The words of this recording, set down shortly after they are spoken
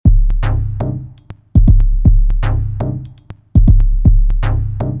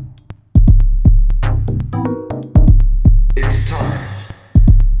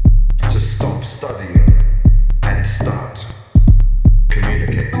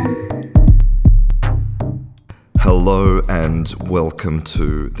Hello and welcome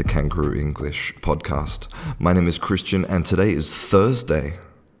to the Kangaroo English podcast. My name is Christian and today is Thursday,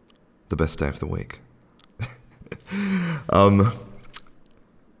 the best day of the week.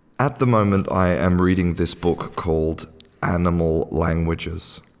 At the moment I am reading this book called Animal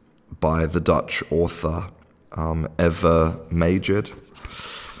Languages by the Dutch author Eva Maijerd.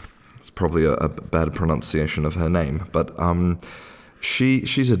 It's probably a bad pronunciation of her name, but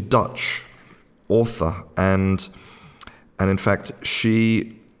she's a Dutch author, and in fact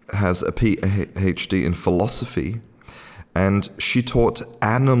she has a PhD in philosophy, and she taught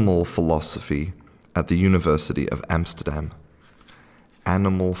animal philosophy at the University of Amsterdam.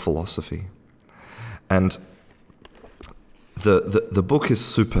 Animal philosophy. And the book is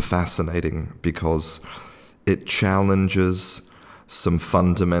super fascinating because it challenges some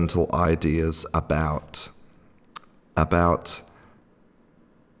fundamental ideas about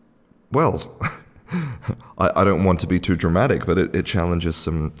well, I don't want to be too dramatic, but it challenges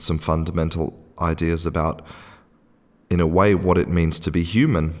some fundamental ideas about, in a way, what it means to be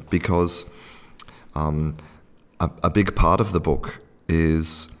human, because a big part of the book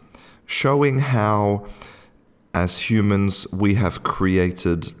is showing how, as humans, we have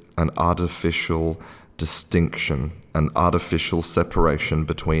created an artificial distinction, an artificial separation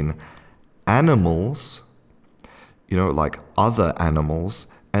between animals, like other animals,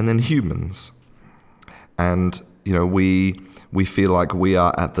 and then humans. And we feel like we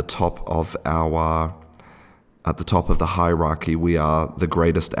are at the top of the hierarchy. We are the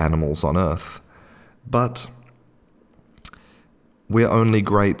greatest animals on earth. But we're only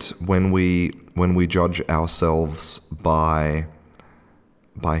great when we judge ourselves by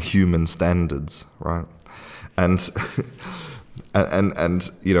human standards, right? And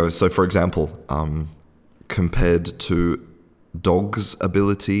so for example, compared to dogs'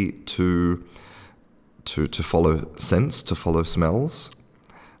 ability to follow scents, to follow smells,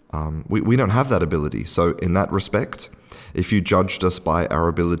 we don't have that ability. So in that respect, if you judged us by our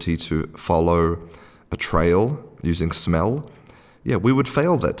ability to follow a trail using smell, we would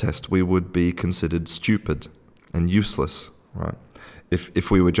fail that test. We would be considered stupid and useless, right? If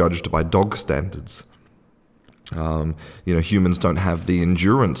we were judged by dog standards, humans don't have the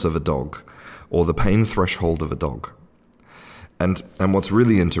endurance of a dog or the pain threshold of a dog. And what's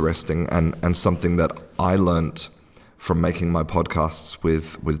really interesting, and something that I learnt from making my podcasts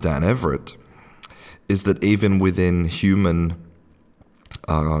with Dan Everett, is that even within human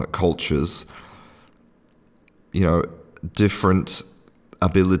cultures, different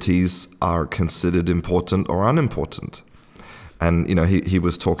abilities are considered important or unimportant. And he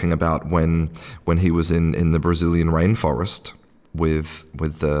was talking about when he was in the Brazilian rainforest with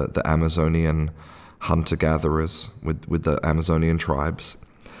the Amazonian hunter-gatherers, with the Amazonian tribes,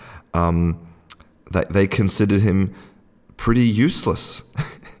 they considered him pretty useless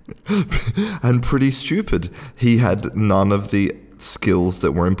and pretty stupid. He had none of the skills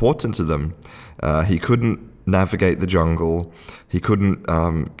that were important to them. He couldn't navigate the jungle. He couldn't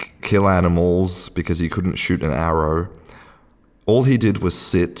kill animals because he couldn't shoot an arrow. All he did was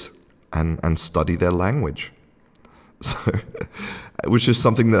sit and study their language. So, which is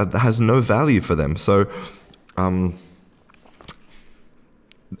something that has no value for them. So, and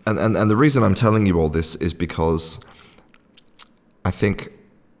the reason I'm telling you all this is because I think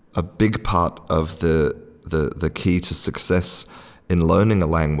a big part of the key to success in learning a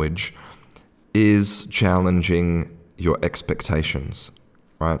language is challenging your expectations,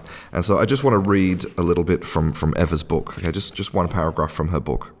 right? And so I just want to read a little bit from Eva's book. Okay, just one paragraph from her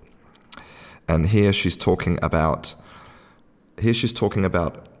book. And here she's talking about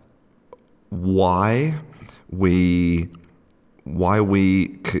why we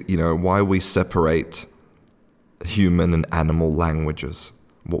separate human and animal languages.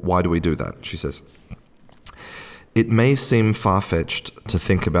 Why do we do that? She says, "It may seem far-fetched to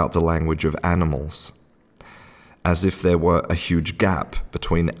think about the language of animals as if there were a huge gap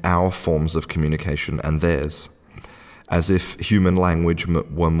between our forms of communication and theirs, as if human language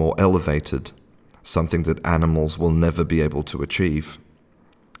were more elevated, something that animals will never be able to achieve.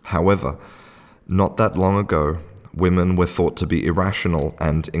 However, not that long ago, women were thought to be irrational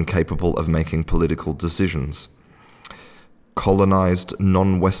and incapable of making political decisions. Colonized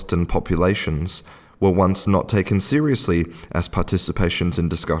non-Western populations were once not taken seriously as participations in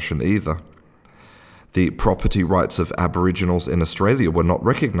discussion either. The property rights of Aboriginals in Australia were not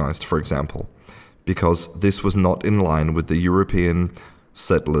recognized, for example, because this was not in line with the European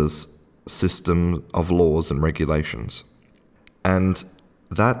settlers' system of laws and regulations." And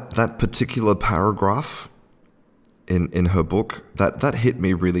that particular paragraph in her book, that hit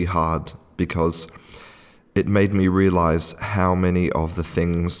me really hard, because it made me realize how many of the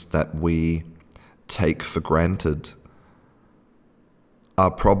things that we take for granted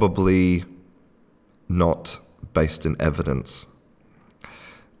are probably not based in evidence.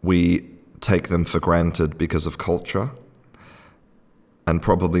 We take them for granted because of culture, and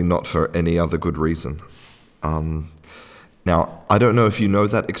probably not for any other good reason. Now, I don't know if you know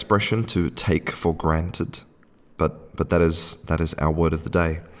that expression, to take for granted, but that is our word of the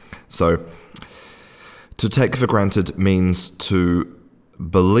day. So, to take for granted means to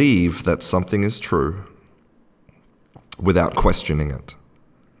believe that something is true without questioning it.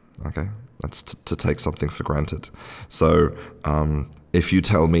 Okay? That's to take something for granted. So, if you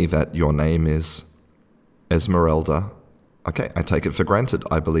tell me that your name is Esmeralda, okay, I take it for granted.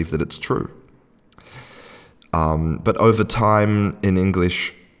 I believe that it's true. But over time in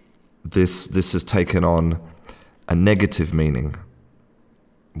English, this has taken on a negative meaning,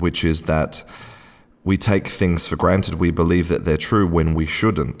 which is that we take things for granted. We believe that they're true when we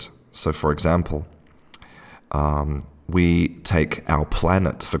shouldn't. So, for example, we take our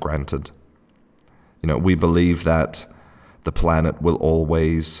planet for granted. We believe that the planet will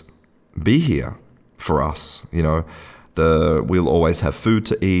always be here for us. We'll always have food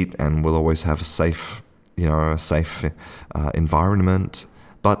to eat, and we'll always have a safe environment.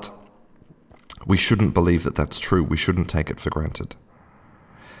 But we shouldn't believe that that's true. We shouldn't take it for granted.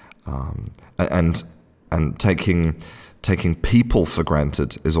 And taking people for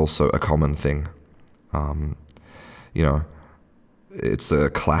granted is also a common thing. It's a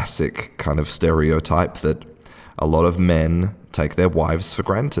classic kind of stereotype that a lot of men take their wives for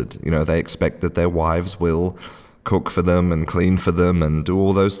granted. They expect that their wives will cook for them and clean for them and do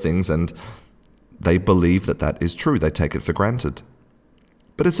all those things, and they believe that that is true. They take it for granted.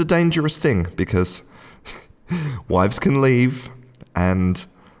 But it's a dangerous thing, because wives can leave, and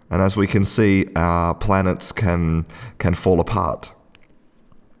as we can see, our planets can fall apart.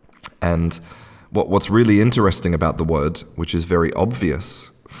 And what's really interesting about the word, which is very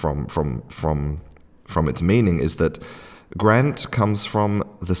obvious from its meaning, is that grant comes from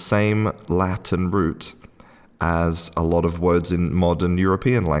the same Latin root as a lot of words in modern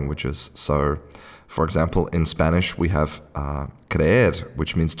European languages. So, for example, in Spanish we have creer,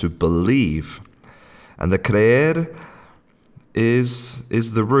 which means to believe. And the creer is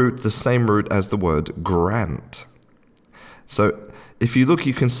the root, the same root as the word grant. So if you look,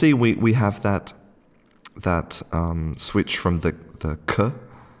 you can see we have that switch from the k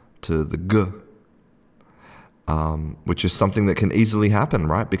to the g, which is something that can easily happen,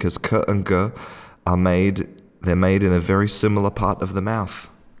 right? Because k and g they're made in a very similar part of the mouth.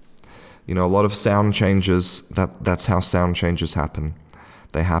 A lot of sound changes, that's how sound changes happen.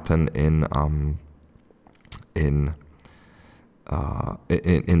 They happen in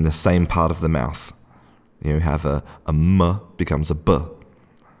the same part of the mouth. You have a m becomes a b.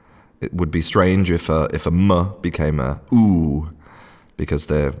 It would be strange if a m became a oo, because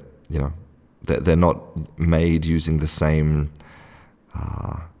they're not made using the same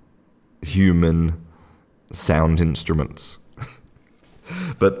human sound instruments.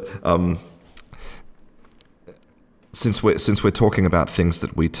 But since we're talking about things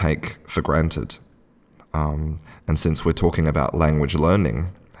that we take for granted, and since we're talking about language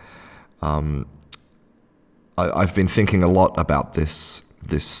learning, I've been thinking a lot about this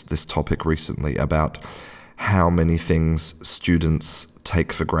topic recently, about how many things students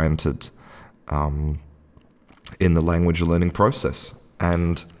take for granted in the language learning process.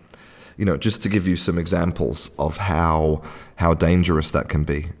 And just to give you some examples of how dangerous that can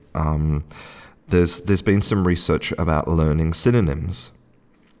be, there's been some research about learning synonyms.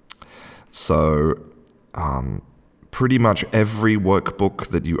 So pretty much every workbook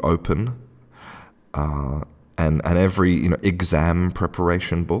that you open, and every exam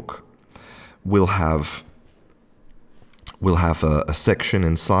preparation book will have a section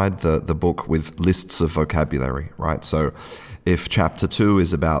inside the book with lists of vocabulary, right? So if chapter 2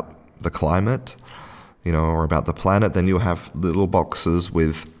 is about the climate, or about the planet, then you'll have little boxes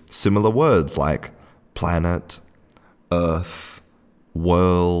with similar words like planet, earth,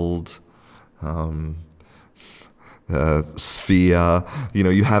 world, sphere.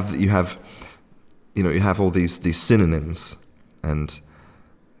 You have all these synonyms, and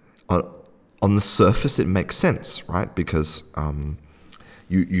on the surface it makes sense, right? Because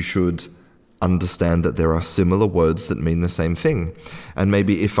you should understand that there are similar words that mean the same thing. And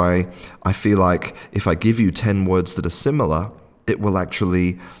maybe if I feel like if I give you 10 words that are similar, it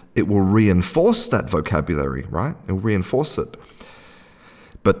will reinforce that vocabulary, right? It will reinforce it.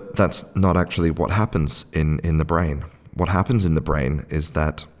 But that's not actually what happens in the brain. What happens in the brain is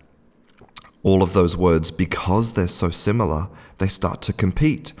that all of those words, because they're so similar, they start to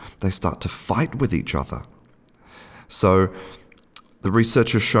compete. They start to fight with each other. So the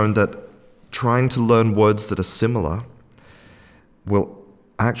research has shown that trying to learn words that are similar will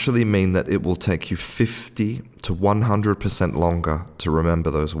actually mean that it will take you 50 to 100% longer to remember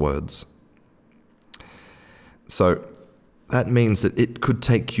those words. So that means that it could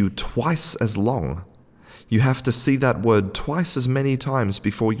take you twice as long. You have to see that word twice as many times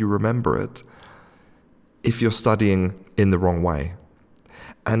before you remember it if you're studying in the wrong way.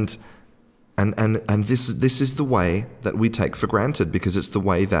 And this is the way that we take for granted, because it's the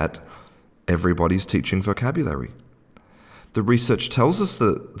way that everybody's teaching vocabulary. The research tells us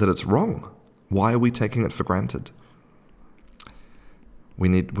that it's wrong. Why are we taking it for granted? We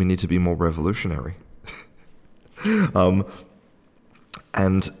need to be more revolutionary.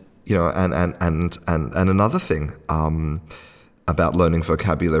 And another thing about learning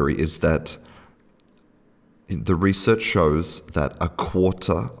vocabulary is that the research shows that a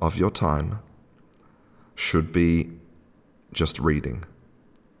quarter of your time should be just reading.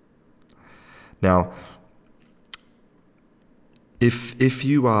 Now, if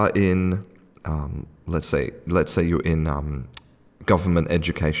you are in, let's say you're in government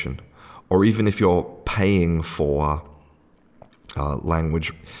education, or even if you're paying for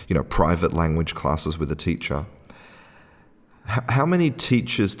language, private language classes with a teacher, how many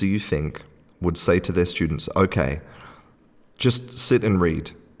teachers do you think would say to their students, okay, just sit and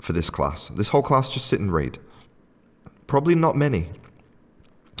read for this class. This whole class, just sit and read. Probably not many,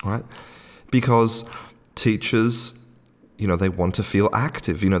 right? Because teachers, they want to feel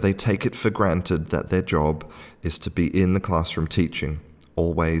active. They take it for granted that their job is to be in the classroom teaching,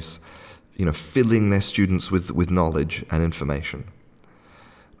 always, filling their students with knowledge and information.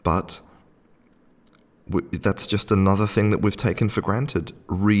 But that's just another thing that we've taken for granted.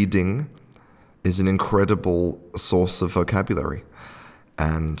 Reading is an incredible source of vocabulary.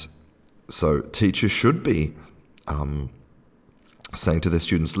 And so teachers should be saying to their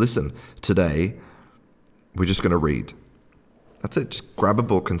students, listen, today we're just going to read. That's it. Just grab a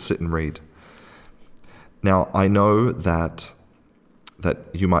book and sit and read. Now, I know that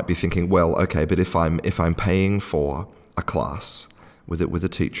you might be thinking, well, okay, but if I'm paying for a class with a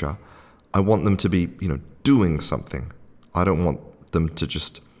teacher, I want them to be, doing something. I don't want them to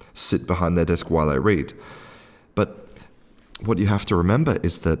just sit behind their desk while I read. But what you have to remember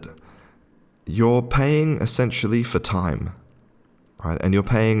is that you're paying essentially for time, right? And you're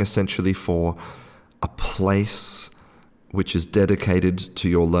paying essentially for a place which is dedicated to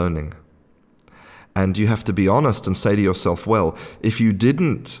your learning. And you have to be honest and say to yourself, well, if you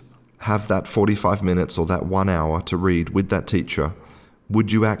didn't have that 45 minutes or that 1 hour to read with that teacher,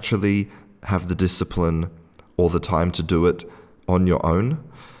 would you actually have the discipline or the time to do it on your own?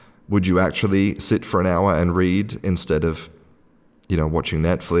 Would you actually sit for an hour and read instead of, watching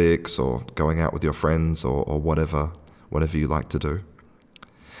Netflix or going out with your friends or whatever you like to do?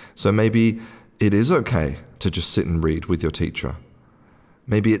 So maybe it is okay to just sit and read with your teacher.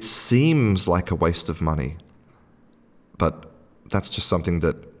 Maybe it seems like a waste of money, but that's just something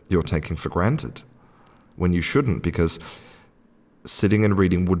that you're taking for granted when you shouldn't, because sitting and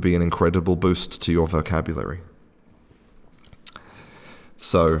reading would be an incredible boost to your vocabulary.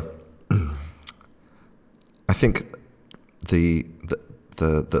 So I think the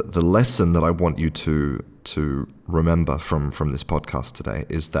lesson that I want you to remember from this podcast today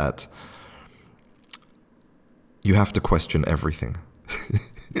is that you have to question everything.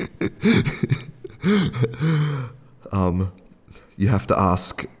 You have to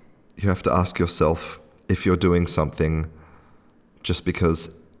ask yourself if you're doing something just because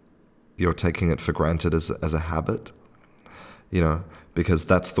you're taking it for granted as a habit, because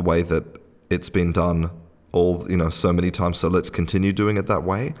that's the way that it's been done so many times, so let's continue doing it that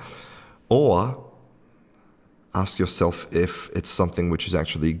way. Or ask yourself if it's something which is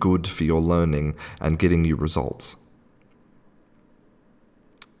actually good for your learning and getting you results.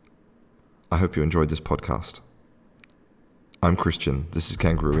 I hope you enjoyed this podcast. I'm Christian, this is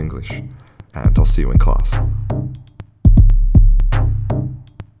Kangaroo English, and I'll see you in class.